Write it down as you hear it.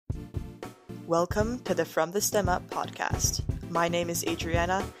Welcome to the From the STEM Up podcast. My name is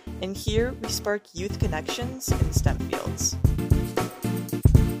Adriana, and here we spark youth connections in STEM fields.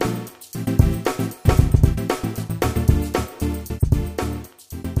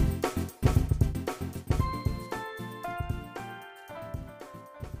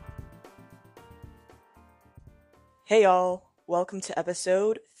 Hey y'all, welcome to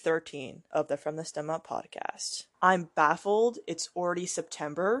episode 13 of the From the STEM Up podcast. I'm baffled it's already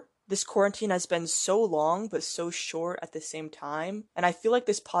September. This quarantine has been so long, but so short at the same time. And I feel like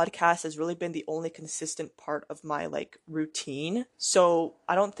this podcast has really been the only consistent part of my, routine. So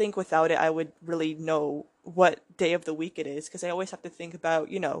I don't think without it, I would really know what day of the week it is. Because I always have to think about,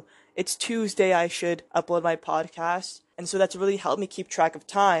 it's Tuesday, I should upload my podcast. And so that's really helped me keep track of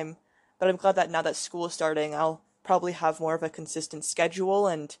time. But I'm glad that now that school is starting, I'll probably have more of a consistent schedule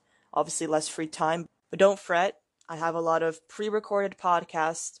and obviously less free time. But don't fret. I have a lot of pre-recorded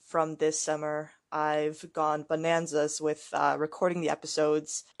podcasts from this summer. I've gone bananas with recording the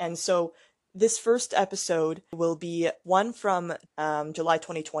episodes. And so this first episode will be one from July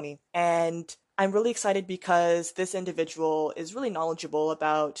 2020. And I'm really excited because this individual is really knowledgeable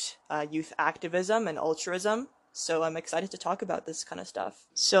about youth activism and altruism. So I'm excited to talk about this kind of stuff.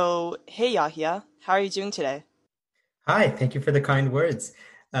 So, hey Yahya, how are you doing today? Hi, thank you for the kind words.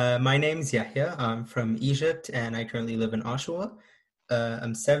 My name is Yahya. I'm from Egypt and I currently live in Oshawa.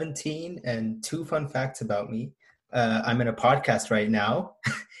 I'm 17 and two fun facts about me. I'm in a podcast right now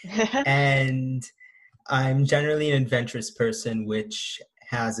and I'm generally an adventurous person, which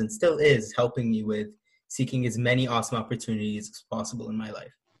has and still is helping me with seeking as many awesome opportunities as possible in my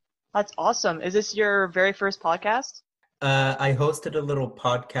life. That's awesome. Is this your very first podcast? I hosted a little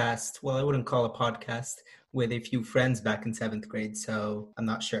podcast. Well, I wouldn't call it a podcast, with a few friends back in 7th grade, so I'm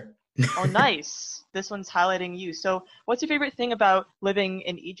not sure. Oh, nice. This one's highlighting you. So what's your favorite thing about living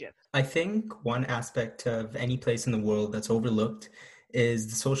in Egypt? I think one aspect of any place in the world that's overlooked is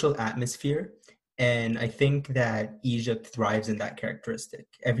the social atmosphere. And I think that Egypt thrives in that characteristic.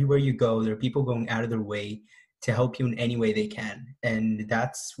 Everywhere you go, there are people going out of their way to help you in any way they can. And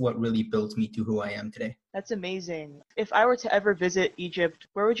that's what really built me to who I am today. That's amazing. If I were to ever visit Egypt,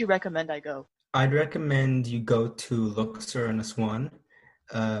 where would you recommend I go? I'd recommend you go to Luxor and Aswan.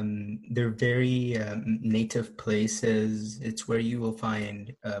 They're very native places. It's where you will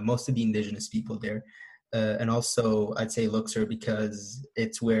find most of the indigenous people there. And also, I'd say Luxor because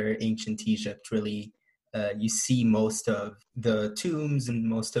it's where ancient Egypt really, you see most of the tombs and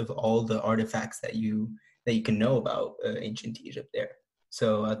most of all the artifacts that you can know about ancient Egypt there.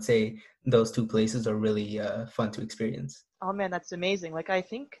 So I'd say those two places are really fun to experience. Oh man, that's amazing. I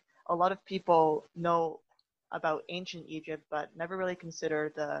think a lot of people know about ancient Egypt, but never really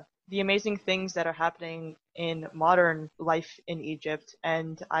consider the amazing things that are happening in modern life in Egypt.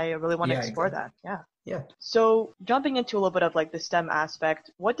 And I really want to explore exactly. that. Yeah. So jumping into a little bit of the STEM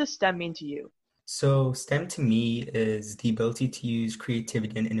aspect, what does STEM mean to you? So STEM to me is the ability to use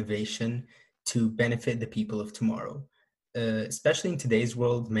creativity and innovation to benefit the people of tomorrow. Especially in today's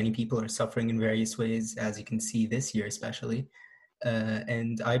world, many people are suffering in various ways, as you can see this year especially.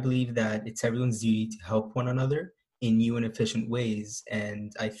 And I believe that it's everyone's duty to help one another in new and efficient ways.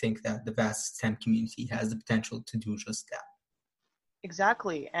 And I think that the vast STEM community has the potential to do just that.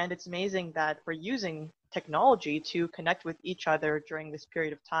 Exactly. And it's amazing that we're using technology to connect with each other during this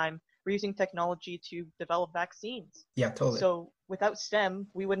period of time. We're using technology to develop vaccines. Yeah, totally. So without STEM,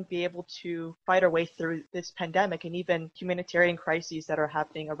 we wouldn't be able to fight our way through this pandemic and even humanitarian crises that are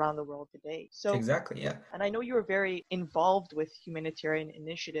happening around the world today. So exactly, yeah. And I know you were very involved with humanitarian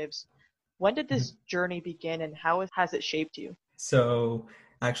initiatives. When did this journey begin and how has it shaped you? So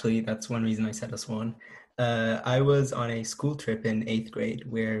actually, that's one reason I said Aswan. I was on a school trip in 8th grade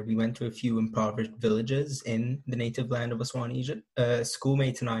where we went to a few impoverished villages in the native land of Aswan, Egypt.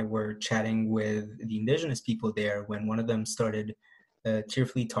 Schoolmates and I were chatting with the indigenous people there when one of them started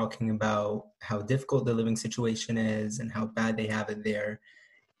cheerfully talking about how difficult the living situation is and how bad they have it there.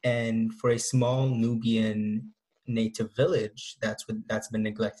 And for a small Nubian native village that's been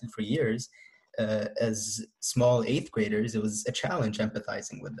neglected for years, as small 8th graders, it was a challenge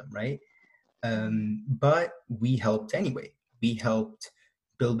empathizing with them, right? But we helped anyway. We helped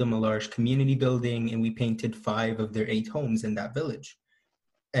build them a large community building, and we painted 5 of their 8 homes in that village.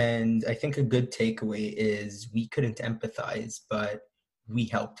 And I think a good takeaway is we couldn't empathize, but we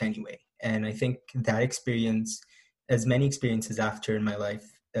helped anyway. And I think that experience, as many experiences after in my life,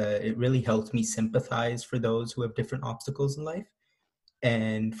 it really helped me sympathize for those who have different obstacles in life.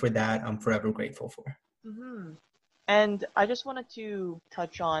 And for that, I'm forever grateful for. Mm-hmm. And I just wanted to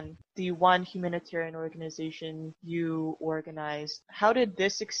touch on the one humanitarian organization you organized. How did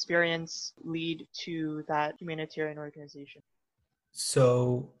this experience lead to that humanitarian organization?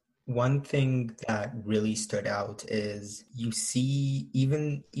 So one thing that really stood out is you see,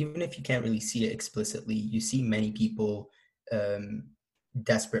 even if you can't really see it explicitly, you see many people um,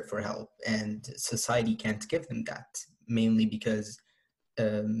 desperate for help, and society can't give them that, mainly because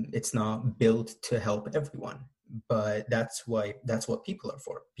it's not built to help everyone. But that's what people are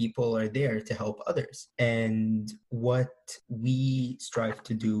for. People are there to help others, and what we strive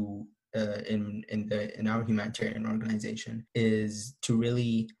to do in our humanitarian organization is to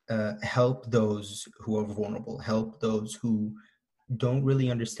really help those who are vulnerable, help those who don't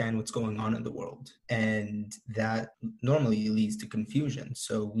really understand what's going on in the world, and that normally leads to confusion.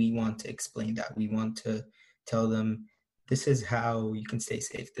 So we want to explain that. We want to tell them, this is how you can stay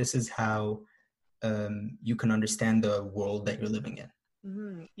safe. This is how you can understand the world that you're living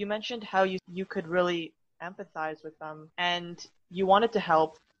in. You mentioned how you could really empathize with them and you wanted to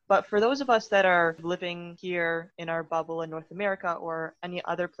help. But for those of us that are living here in our bubble in North America or any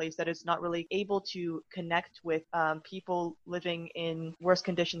other place that is not really able to connect with people living in worse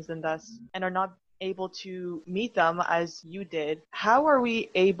conditions than us and are not able to meet them as you did, how are we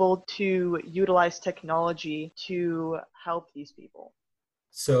able to utilize technology to help these people?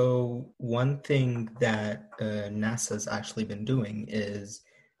 So one thing that NASA's actually been doing is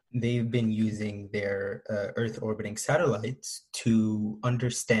they've been using their Earth orbiting satellites to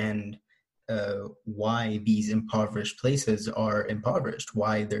understand why these impoverished places are impoverished,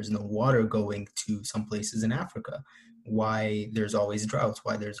 why there's no water going to some places in Africa, why there's always droughts,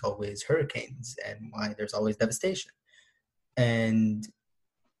 why there's always hurricanes, and why there's always devastation. And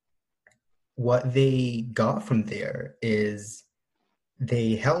what they got from there is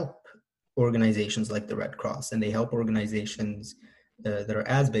they help organizations like the Red Cross, and they help organizations that are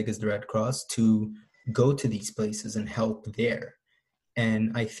as big as the Red Cross to go to these places and help there.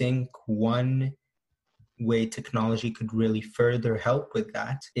 And I think one way technology could really further help with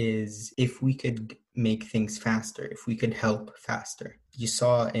that is if we could make things faster, if we could help faster. You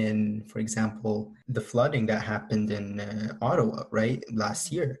saw in, for example, the flooding that happened in Ottawa, right,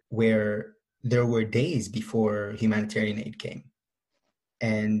 last year, where there were days before humanitarian aid came.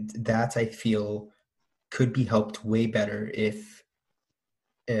 And that, I feel, could be helped way better if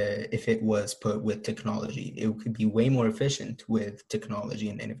it was put with technology. It could be way more efficient with technology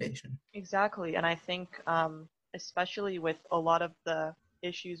and innovation. Exactly. And I think, especially with a lot of the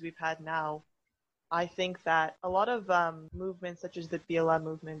issues we've had now, I think that a lot of movements such as the BLM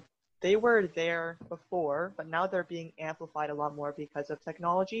movement, they were there before, but now they're being amplified a lot more because of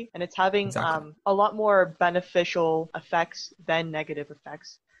technology. And it's having Exactly. a lot more beneficial effects than negative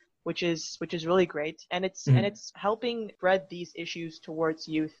effects, which is really great. And Mhm. it's helping spread these issues towards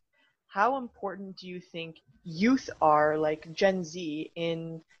youth. How important do you think youth are, like Gen Z,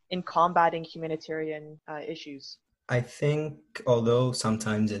 in combating humanitarian issues? I think, although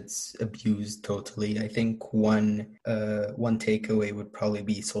sometimes it's abused totally, I think one takeaway would probably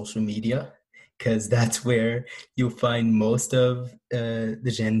be social media, because that's where you'll find most of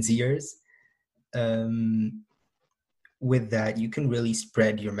the Gen Zers. Um, with that, you can really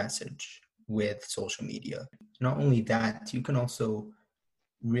spread your message with social media. Not only that, you can also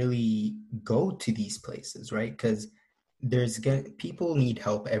really go to these places, right? Because people need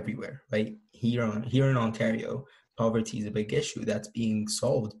help everywhere, right? Here in Ontario, poverty is a big issue that's being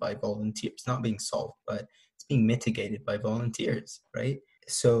solved by volunteers. Not being solved, but it's being mitigated by volunteers, right?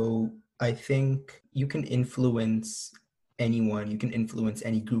 So I think you can influence anyone. You can influence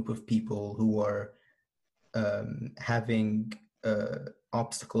any group of people who are having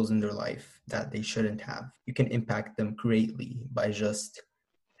obstacles in their life that they shouldn't have. You can impact them greatly by just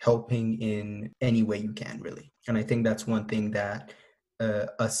helping in any way you can, really. And I think that's one thing that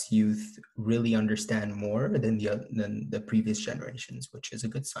us youth really understand more than the previous generations, which is a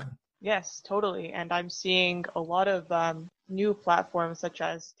good sign. Yes, totally. And I'm seeing a lot of new platforms such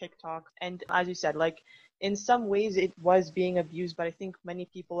as TikTok. And as you said, like in some ways it was being abused, but I think many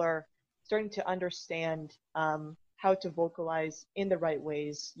people are starting to understand how to vocalize in the right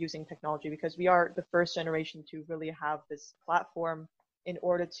ways using technology because we are the first generation to really have this platform in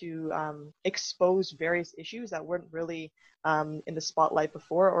order to expose various issues that weren't really in the spotlight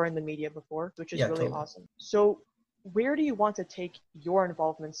before or in the media before, which is Yeah, really totally. awesome. So where do you want to take your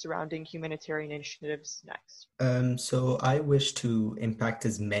involvement surrounding humanitarian initiatives next? So I wish to impact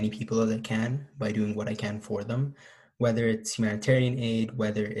as many people as I can by doing what I can for them, whether it's humanitarian aid,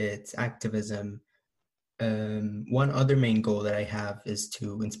 whether it's activism. One other main goal that I have is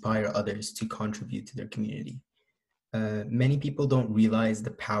to inspire others to contribute to their community. Many people don't realize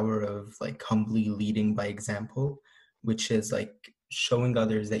the power of like humbly leading by example, which is like showing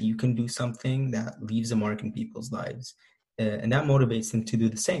others that you can do something that leaves a mark in people's lives. And that motivates them to do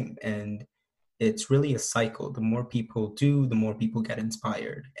the same. And it's really a cycle. The more people do, the more people get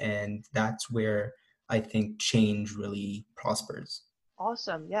inspired. And that's where I think change really prospers.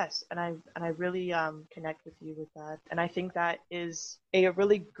 Awesome. Yes. And I really connect with you with that. And I think that is a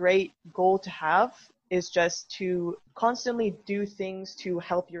really great goal to have, is just to constantly do things to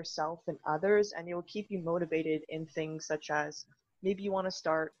help yourself and others, and it will keep you motivated in things such as maybe you want to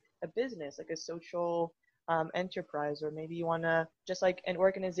start a business, like a social enterprise, or maybe you want to just like an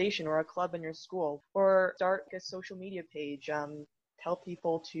organization or a club in your school, or start a social media page, tell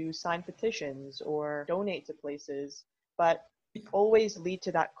people to sign petitions or donate to places. But always lead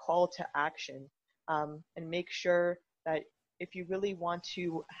to that call to action, and make sure that if you really want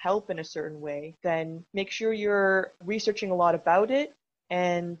to help in a certain way, then make sure you're researching a lot about it,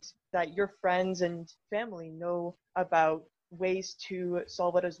 and that your friends and family know about ways to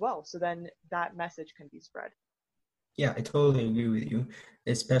solve it as well. So then that message can be spread. Yeah, I totally agree with you,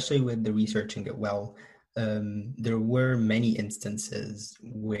 especially with the researching it well. There were many instances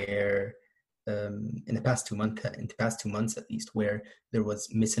where, in the past 2 months at least, where there was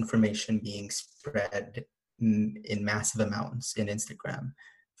misinformation being spread in massive amounts in Instagram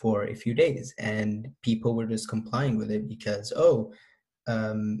for a few days, and people were just complying with it because, oh,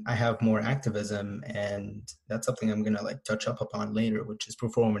 I have more activism, and that's something I'm gonna like touch up upon later, which is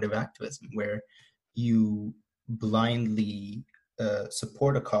performative activism, where you blindly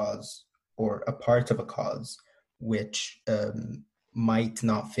support a cause or a part of a cause which might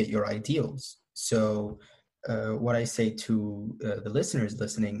not fit your ideals. So, what I say to the listeners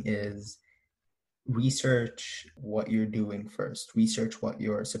listening is research what you're doing first, research what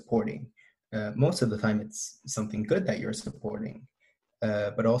you're supporting. Most of the time, it's something good that you're supporting,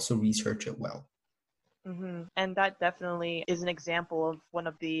 but also research it well. And that definitely is an example of one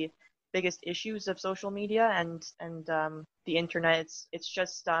of the biggest issues of social media and the internet. It's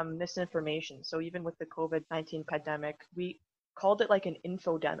just misinformation. So even with the COVID-19 pandemic, we called it like an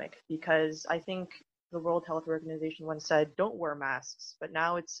infodemic, because I think the World Health Organization once said, don't wear masks, but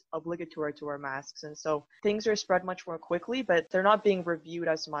now it's obligatory to wear masks. And so things are spread much more quickly, but they're not being reviewed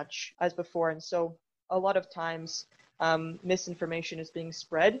as much as before. And so a lot of times misinformation is being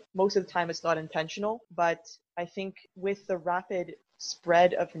spread. Most of the time it's not intentional, but I think with the rapid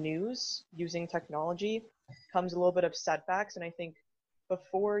spread of news using technology comes a little bit of setbacks. And I think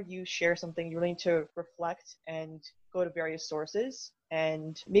before you share something, you really need to reflect and go to various sources.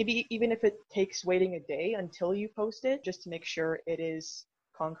 And maybe even if it takes waiting a day until you post it, just to make sure it is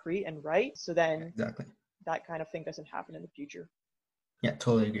concrete and right. So then Exactly. that kind of thing doesn't happen in the future. Yeah,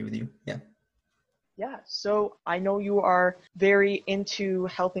 totally agree with you. Yeah. Yeah, so I know you are very into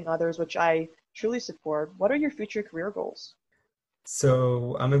helping others, which I truly support. What are your future career goals?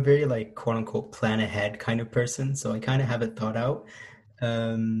 So I'm a very like quote unquote plan ahead kind of person. So I kind of have it thought out.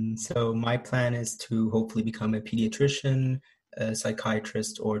 So my plan is to hopefully become a pediatrician, a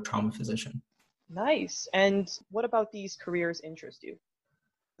psychiatrist, or trauma physician. Nice. And what about these careers interest you?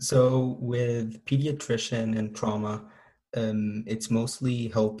 So with pediatrician and trauma, it's mostly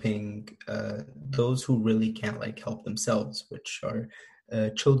helping those who really can't like help themselves, which are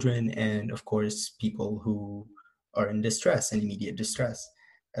children and of course people who are in distress and immediate distress.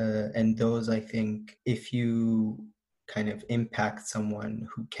 And those, I think, if you kind of impact someone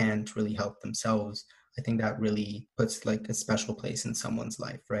who can't really help themselves, I think that really puts like a special place in someone's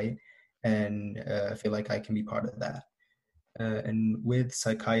life, right? And I feel like I can be part of that. And with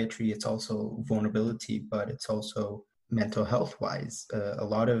psychiatry, it's also vulnerability, but it's also mental health wise. A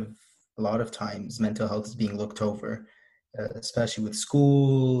lot of times, mental health is being looked over, especially with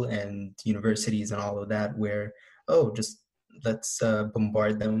school and universities and all of that. Where just let's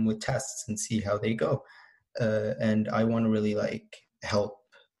bombard them with tests and see how they go. And I want to really like help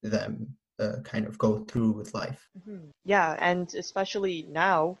them kind of go through with life. Yeah, and especially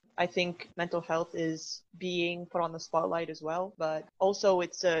now, I think mental health is being put on the spotlight as well. But also,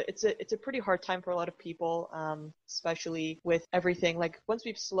 it's a pretty hard time for a lot of people, especially with everything. Like once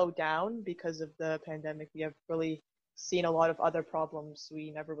we've slowed down because of the pandemic, we have really seen a lot of other problems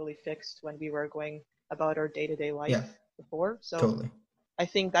we never really fixed when we were going about our day-to-day Yeah, life before. So totally. I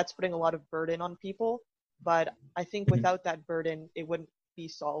think that's putting a lot of burden on people, but I think Mhm. without that burden, it wouldn't be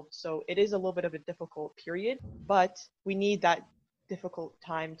solved. So it is a little bit of a difficult period, but we need that difficult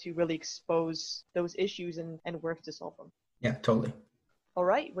time to really expose those issues and work to solve them. Yeah, totally. All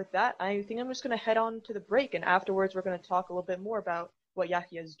right, with that, I think I'm just going to head on to the break, and afterwards, we're going to talk a little bit more about what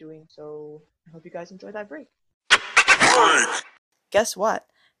Yahya is doing. So I hope you guys enjoy that break. Guess what?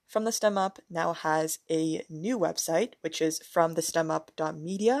 From the STEM Up now has a new website, which is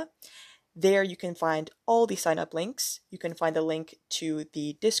fromthestemup.media. There you can find all the sign up links. You can find a link to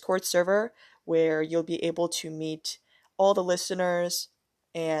the Discord server where you'll be able to meet all the listeners,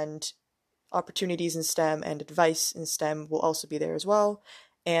 and opportunities in STEM and advice in STEM will also be there as well.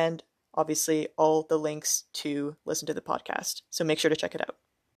 And obviously, all the links to listen to the podcast. So make sure to check it out.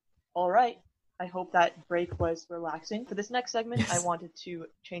 All right. I hope that break was relaxing. For this next segment, I Yes. wanted to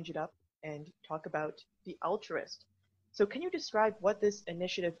change it up and talk about the Altruist. So can you describe what this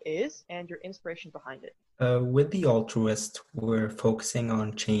initiative is and your inspiration behind it? With the Altruist, we're focusing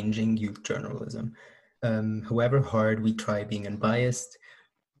on changing youth journalism. However hard we try being unbiased,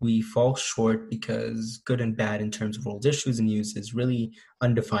 we fall short because good and bad in terms of roles, issues, and news is really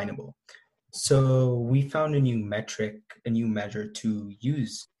undefinable. So we found a new metric, a new measure to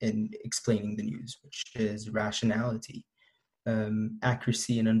use in explaining the news, which is rationality.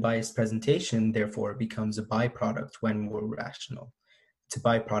 Accuracy and unbiased presentation, therefore, becomes a byproduct when we're rational. It's a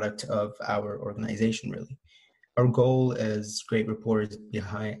byproduct of our organization, really. Our goal as great reporters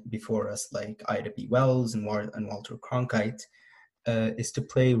before us, like Ida B. Wells and Walter Cronkite, is to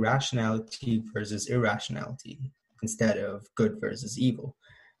play rationality versus irrationality instead of good versus evil.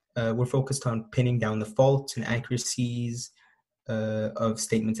 We're focused on pinning down the faults and accuracies of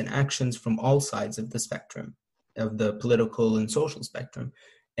statements and actions from all sides of the spectrum, of the political and social spectrum,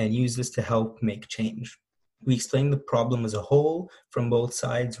 and use this to help make change. We explain the problem as a whole from both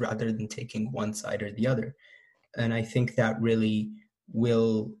sides rather than taking one side or the other. And I think that really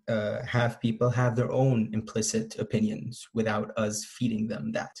will have people have their own implicit opinions without us feeding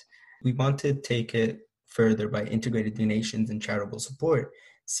them that. We want to take it further by integrated donations and charitable support,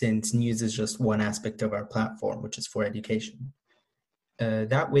 since news is just one aspect of our platform, which is for education.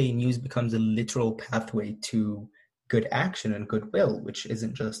 That way, news becomes a literal pathway to good action and goodwill, which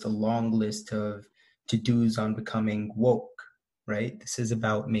isn't just a long list of to-dos on becoming woke, right? This is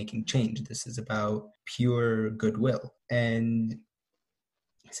about making change. This is about pure goodwill. And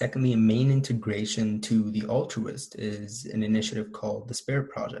secondly, a main integration to the Altruist is an initiative called the Spirit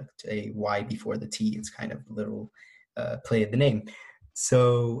Project, a Y before the T. It's kind of a little play of the name.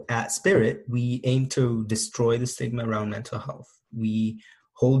 So at Spirit, we aim to destroy the stigma around mental health. We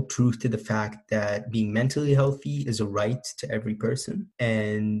hold truth to the fact that being mentally healthy is a right to every person.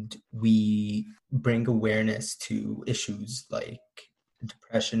 And we bring awareness to issues like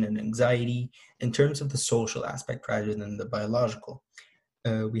depression and anxiety in terms of the social aspect rather than the biological.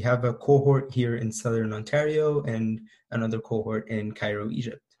 We have a cohort here in Southern Ontario and another cohort in Cairo,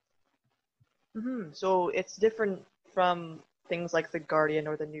 Egypt. So it's different from things like The Guardian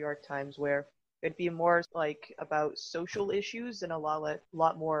or the New York Times, where it'd be more like about social issues and a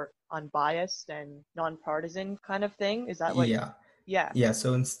lot more unbiased and nonpartisan kind of thing. Is that what? Yeah. Yeah, Yeah,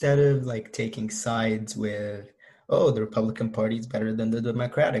 so instead of like taking sides with, oh, the Republican Party is better than the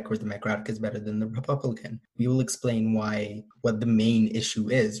Democratic or the Democratic is better than the Republican, we will explain what the main issue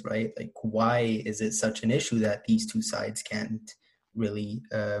is, right? Like, why is it such an issue that these two sides can't really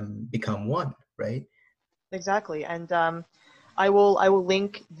become one, right? exactly. And I will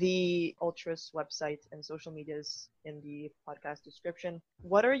link the Ultras website and social medias in the podcast description.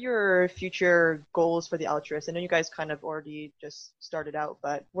 What are your future goals for the Ultras? I know you guys kind of already just started out,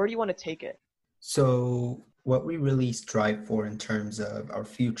 but where do you want to take it? So, what we really strive for in terms of our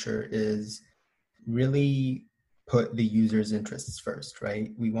future is really put the user's interests first,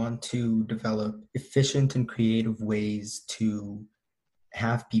 right? We want to develop efficient and creative ways to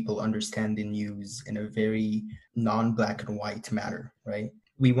have people understand the news in a very non-black and white manner, right?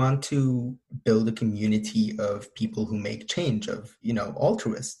 We want to build a community of people who make change, of,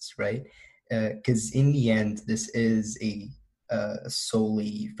 altruists, right? Because in the end, this is a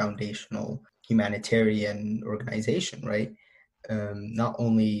solely foundational humanitarian organization, right? Not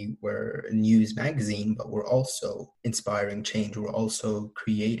only we're a news magazine, but we're also inspiring change. We're also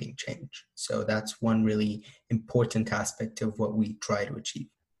creating change. So that's one really important aspect of what we try to achieve.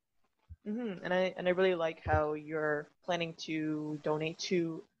 And I really like how you're planning to donate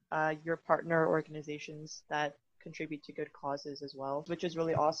to your partner organizations that contribute to good causes as well, which is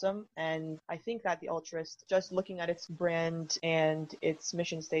really awesome. And I think that the Altruist, just looking at its brand and its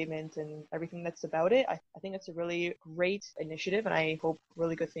mission statement and everything that's about it, I think it's a really great initiative, and I hope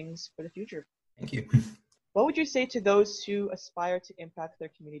really good things for the future. Thank you. What would you say to those who aspire to impact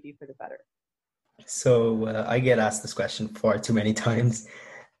their community for the better? So I get asked this question far too many times.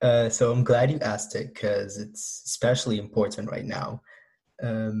 So I'm glad you asked it because it's especially important right now.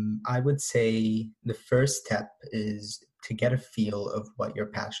 I would say the first step is to get a feel of what you're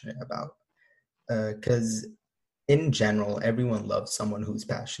passionate about. Because in general, everyone loves someone who's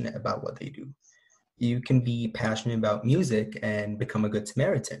passionate about what they do. You can be passionate about music and become a good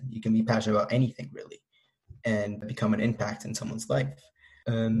Samaritan. You can be passionate about anything really and become an impact in someone's life.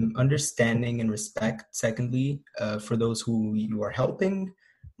 Understanding and respect, secondly, for those who you are helping,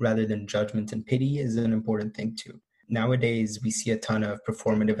 rather than judgment and pity, is an important thing too. Nowadays, we see a ton of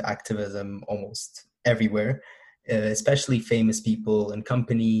performative activism almost everywhere, especially famous people and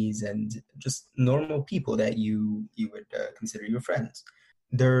companies and just normal people that you would consider your friends.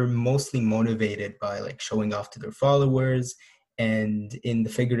 They're mostly motivated by like showing off to their followers and, in the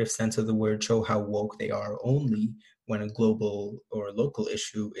figurative sense of the word, show how woke they are only when a global or local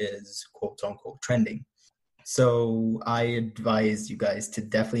issue is quote unquote trending. So I advise you guys to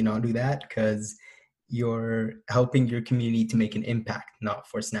definitely not do that, because you're helping your community to make an impact, not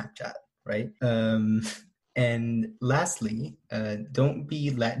for Snapchat, right? And lastly, don't be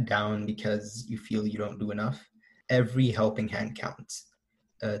let down because you feel you don't do enough. Every helping hand counts.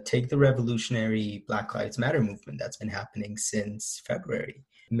 Take the revolutionary Black Lives Matter movement that's been happening since February.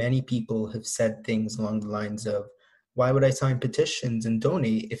 Many people have said things along the lines of, why would I sign petitions and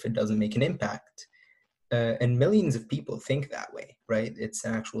donate if it doesn't make an impact? And millions of people think that way, right? It's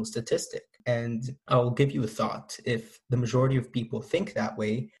an actual statistic. And I'll give you a thought. If the majority of people think that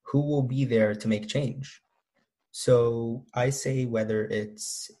way, who will be there to make change? So I say, whether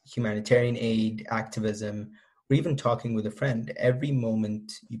it's humanitarian aid, activism, or even talking with a friend, every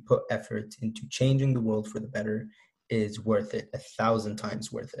moment you put effort into changing the world for the better is worth it, 1,000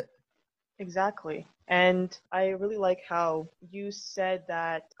 times worth it. Exactly. And I really like how you said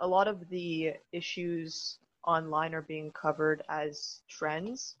that a lot of the issues online are being covered as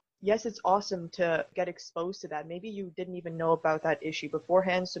trends. Yes, it's awesome to get exposed to that. Maybe you didn't even know about that issue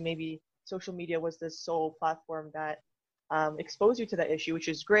beforehand, so maybe social media was the sole platform that exposed you to that issue, which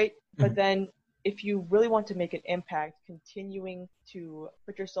is great. But then if you really want to make an impact, continuing to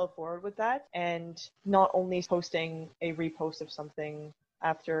put yourself forward with that and not only posting a repost of something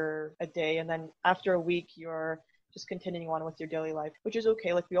after a day and then after a week you're just continuing on with your daily life, which is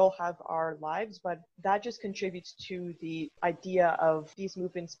okay. Like, we all have our lives, but that just contributes to the idea of these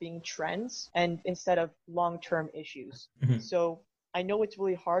movements being trends and instead of long-term issues. So I know it's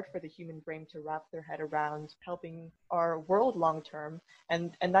really hard for the human brain to wrap their head around helping our world long term,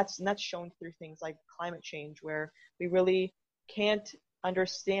 and that's shown through things like climate change, where we really can't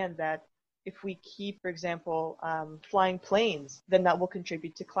understand that if we keep, for example, flying planes, then that will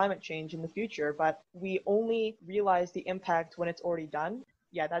contribute to climate change in the future. But we only realize the impact when it's already done.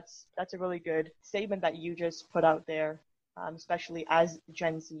 Yeah, that's a really good statement that you just put out there, especially as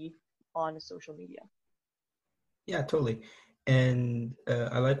Gen Z on social media. Yeah, totally. And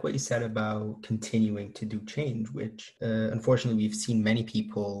I like what you said about continuing to do change, which unfortunately we've seen many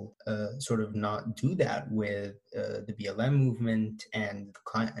people sort of not do that with the BLM movement and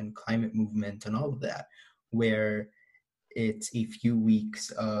and climate movement and all of that, where it's a few weeks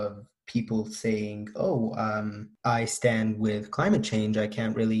of people saying, "Oh, I stand with climate change. I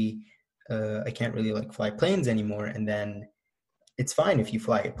can't really like fly planes anymore," and then it's fine if you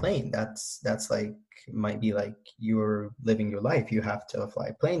fly a plane. That's like, might be like you're living your life. You have to fly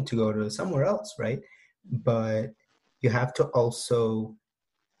a plane to go to somewhere else, right? But you have to also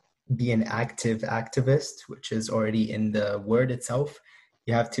be an active activist, which is already in the word itself.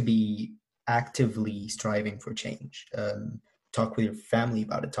 You have to be actively striving for change. Talk with your family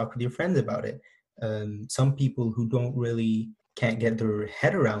about it. Talk with your friends about it. Some people who can't get their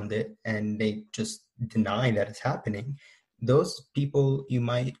head around it and they just deny that it's happening. Those people, you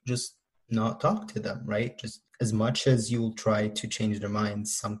might just not talk to them, right? Just as much as you'll try to change their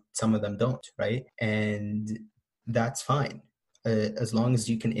minds, some of them don't, right? And that's fine, as long as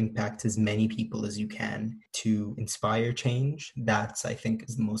you can impact as many people as you can to inspire change. That's, I think,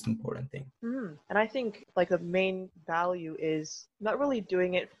 is the most important thing. And I think like the main value is not really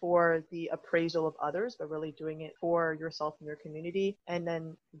doing it for the appraisal of others, but really doing it for yourself and your community. And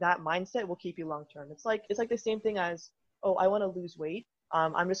then that mindset will keep you long term. It's like the same thing as, oh, I want to lose weight.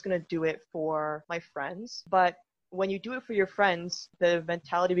 I'm just gonna do it for my friends. But when you do it for your friends, the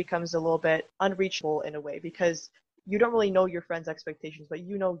mentality becomes a little bit unreachable in a way, because you don't really know your friends' expectations, but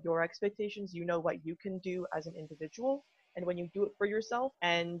you know your expectations. You know what you can do as an individual. And when you do it for yourself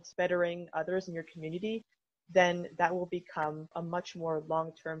and bettering others in your community, then that will become a much more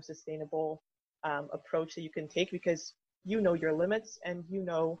long-term sustainable approach that you can take, because you know your limits and you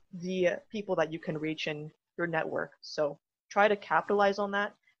know the people that you can reach in your network. So try to capitalize on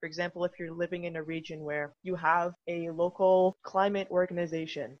that. For example, if you're living in a region where you have a local climate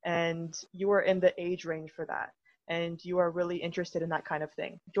organization and you are in the age range for that, and you are really interested in that kind of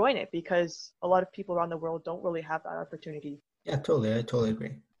thing, join it, because a lot of people around the world don't really have that opportunity. Yeah, totally. I totally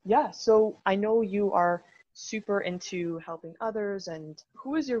agree. Yeah, so I know you are super into helping others, and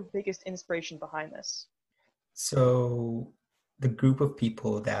who is your biggest inspiration behind this? So the group of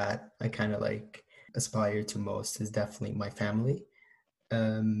people that I kind of like aspire to most is definitely my family.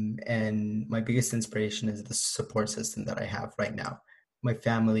 And my biggest inspiration is the support system that I have right now. My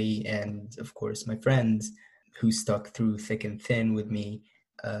family and, of course, my friends who stuck through thick and thin with me.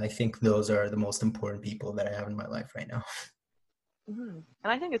 I think those are the most important people that I have in my life right now.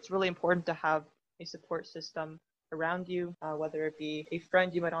 And I think it's really important to have a support system around you, whether it be a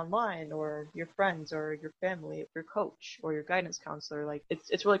friend you met online, or your friends, or your family, your coach, or your guidance counselor. Like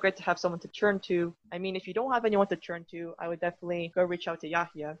it's really great to have someone to turn to. I mean, if you don't have anyone to turn to, I would definitely go reach out to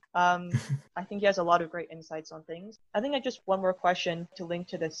Yahya. I think he has a lot of great insights on things. I think I just one more question to link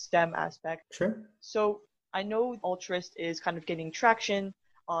to the STEM aspect. Sure. So I know Altruist is kind of getting traction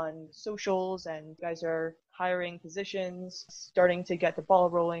on socials, and you guys are hiring positions, starting to get the ball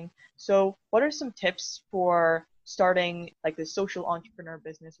rolling. So what are some tips for starting like the social entrepreneur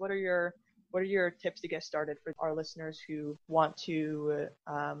business? What are your tips to get started for our listeners who want to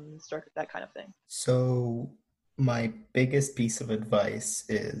start that kind of thing? So my biggest piece of advice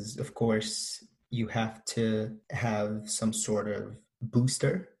is, of course, you have to have some sort of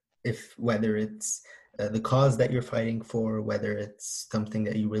booster, if whether it's the cause that you're fighting for, whether it's something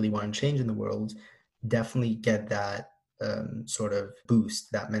that you really want to change in the world, definitely get that sort of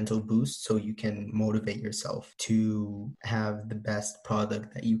boost, that mental boost, so you can motivate yourself to have the best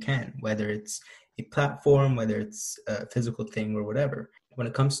product that you can, whether it's a platform, whether it's a physical thing or whatever. When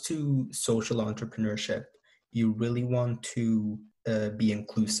it comes to social entrepreneurship, you really want to be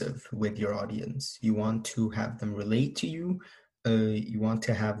inclusive with your audience. You want to have them relate to you. You want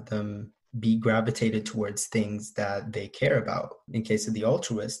to have them be gravitated towards things that they care about. In case of the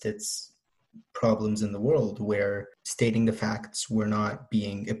altruist, it's problems in the world where stating the facts were not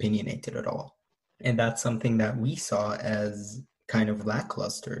being opinionated at all. And that's something that we saw as kind of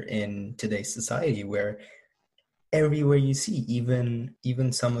lackluster in today's society, where everywhere you see,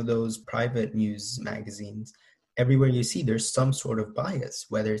 even some of those private news magazines, everywhere you see there's some sort of bias,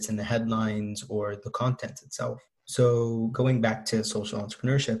 whether it's in the headlines or the content itself. So going back to social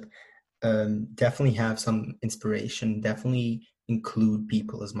entrepreneurship, definitely have some inspiration, definitely include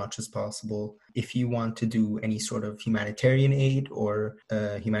people as much as possible. If you want to do any sort of humanitarian aid or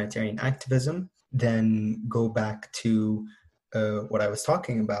humanitarian activism, then go back to what I was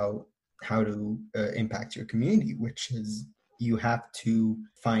talking about, how to impact your community, which is you have to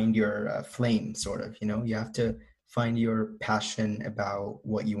find your flame, sort of, you have to find your passion about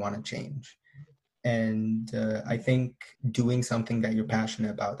what you want to change. And I think doing something that you're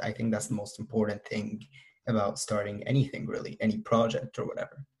passionate about, I think that's the most important thing about starting anything, really, any project or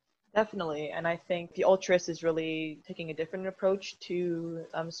whatever. Definitely. And I think the Ultras is really taking a different approach to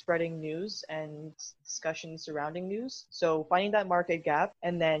spreading news and discussions surrounding news. So finding that market gap,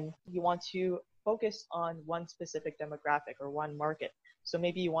 and then you want to focus on one specific demographic or one market. So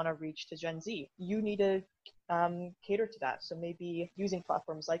maybe you want to reach to Gen Z. You need to cater to that. So maybe using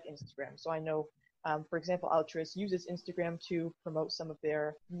platforms like Instagram. So I know for example, Altruist uses Instagram to promote some of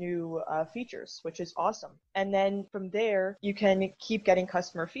their new features, which is awesome. And then from there, you can keep getting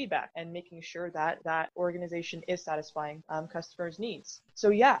customer feedback and making sure that that organization is satisfying customers' needs. So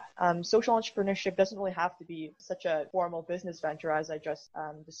yeah, social entrepreneurship doesn't really have to be such a formal business venture as I just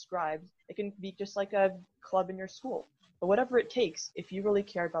described. It can be just like a club in your school. But whatever it takes, if you really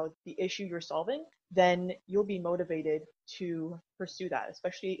care about the issue you're solving, then you'll be motivated to pursue that,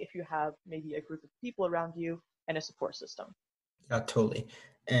 especially if you have maybe a group of people around you and a support system. Yeah, totally.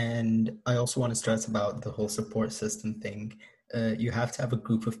 And I also want to stress about the whole support system thing. You have to have a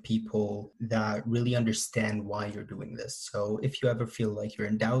group of people that really understand why you're doing this. So if you ever feel like you're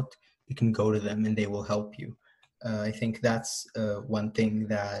in doubt, you can go to them and they will help you. I think that's one thing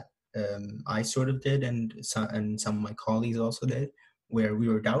that I sort of did, and some of my colleagues also did, where we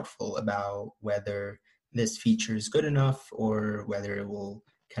were doubtful about whether this feature is good enough or whether it will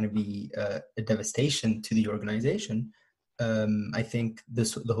kind of be a devastation to the organization. I think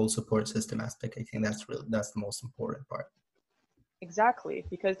the whole support system aspect, I think that's the most important part. Exactly,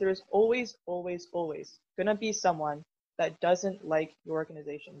 because there's always, always, always gonna be someone that doesn't like your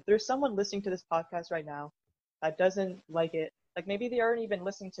organization. There's someone listening to this podcast right now that doesn't like it. Like maybe they aren't even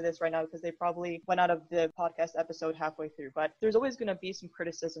listening to this right now because they probably went out of the podcast episode halfway through. But there's always going to be some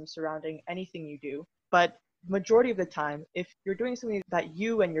criticism surrounding anything you do. But majority of the time, if you're doing something that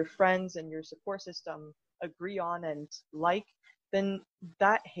you and your friends and your support system agree on and like, then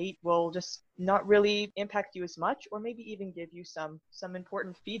that hate will just not really impact you as much, or maybe even give you some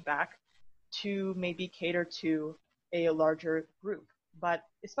important feedback to maybe cater to a larger group. But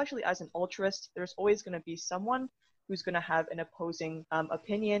especially as an altruist, there's always going to be someone who's going to have an opposing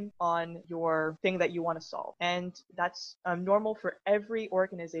opinion on your thing that you want to solve. And that's normal for every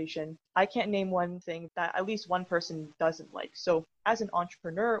organization. I can't name one thing that at least one person doesn't like. So as an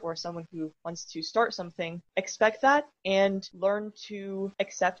entrepreneur or someone who wants to start something, expect that and learn to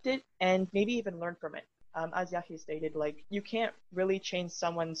accept it and maybe even learn from it. As Yahi stated, like, you can't really change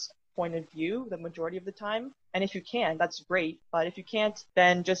someone's point of view the majority of the time. And if you can, that's great. But if you can't,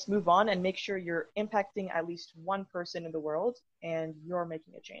 then just move on and make sure you're impacting at least one person in the world and you're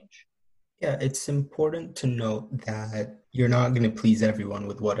making a change. Yeah, it's important to note that you're not going to please everyone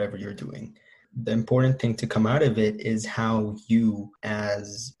with whatever you're doing. The important thing to come out of it is how you,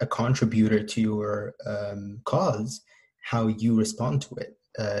 as a contributor to your cause, how you respond to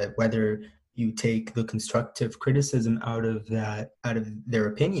it, whether you take the constructive criticism out of their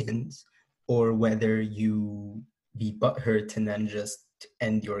opinions, or whether you be butthurt and then just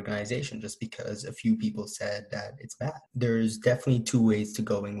end the organization just because a few people said that it's bad. There's definitely two ways to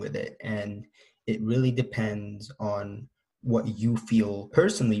going with it, and it really depends on what you feel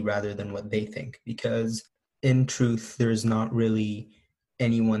personally rather than what they think, because in truth, there's not really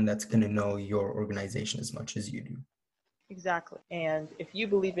anyone that's going to know your organization as much as you do. Exactly. And if you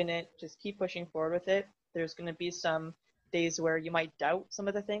believe in it, just keep pushing forward with it. There's going to be some days where you might doubt some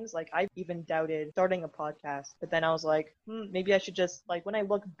of the things. Like, I even doubted starting a podcast, but then I was like, maybe I should just, like, when I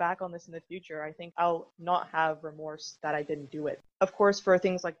look back on this in the future, I think I'll not have remorse that I didn't do it. Of course, for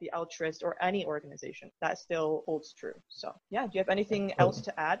things like the Altruist or any organization, that still holds true. So yeah, do you have anything else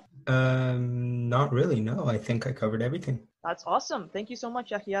to add? Not really, no. I think I covered everything. That's awesome. Thank you so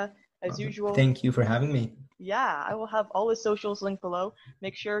much, Yahya. As usual. Thank you for having me. Yeah, I will have all his socials linked below.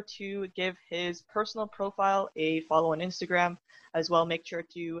 Make sure to give his personal profile a follow on Instagram. As well, make sure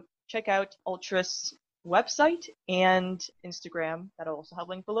to check out Altruist's website and Instagram that I'll also have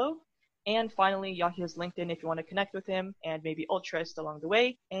linked below. And finally, Yahya's LinkedIn if you want to connect with him, and maybe Altruist along the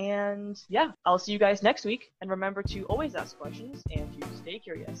way. And yeah, I'll see you guys next week. And remember to always ask questions and to stay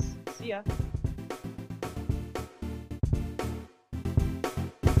curious. See ya.